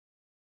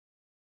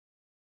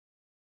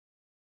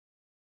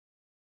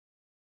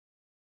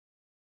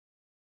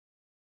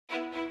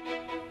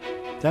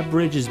That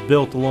bridge is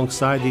built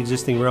alongside the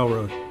existing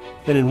railroad.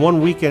 Then in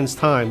one weekend's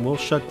time, we'll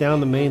shut down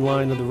the main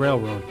line of the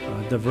railroad,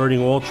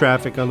 diverting all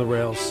traffic on the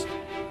rails,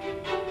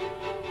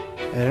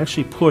 and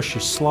actually push or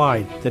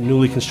slide that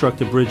newly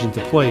constructed bridge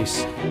into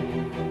place.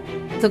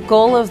 The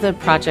goal of the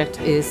project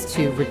is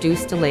to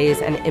reduce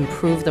delays and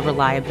improve the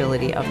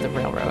reliability of the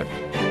railroad.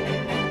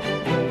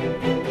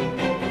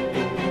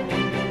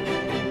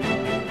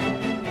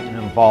 It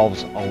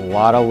involves a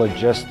lot of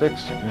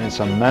logistics and it's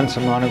an immense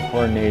amount of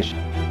coordination.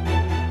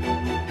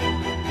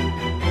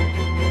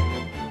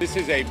 This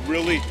is a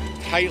really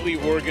tightly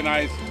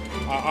organized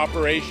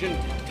operation,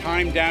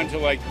 timed down to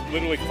like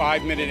literally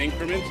 5-minute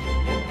increments.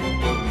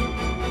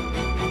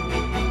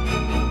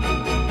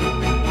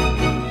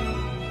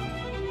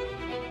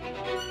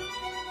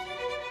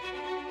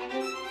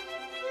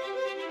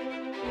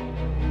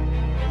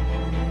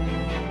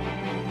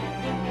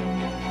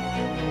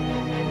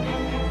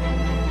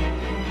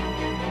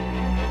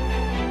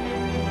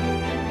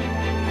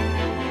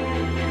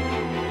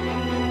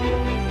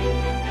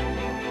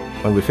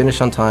 When we finish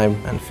on time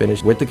and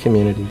finish with the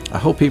community, I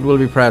hope people will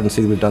be proud and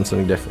see that we've done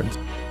something different.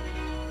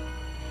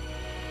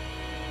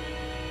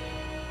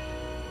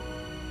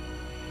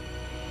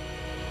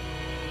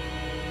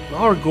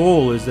 Our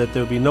goal is that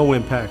there will be no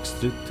impacts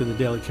to the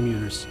daily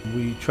commuters.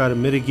 We try to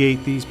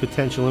mitigate these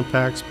potential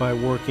impacts by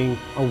working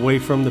away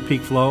from the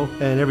peak flow,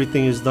 and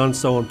everything is done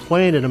so and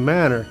planned in a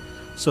manner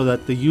so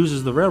that the users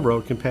of the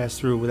railroad can pass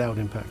through without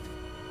impact.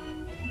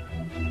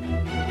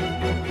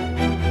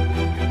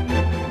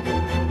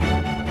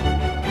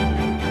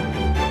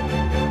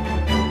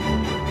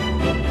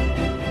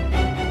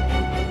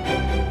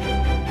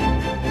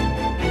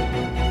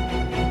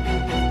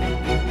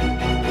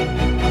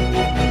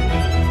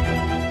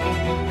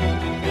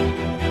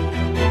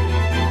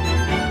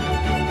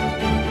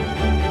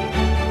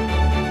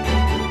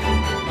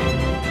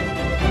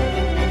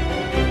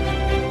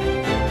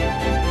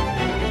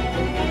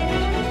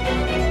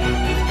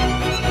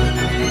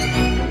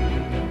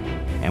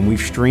 And we've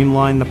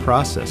streamlined the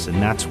process,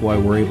 and that's why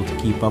we're able to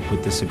keep up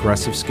with this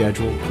aggressive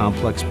schedule,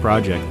 complex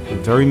project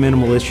with very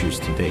minimal issues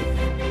to date.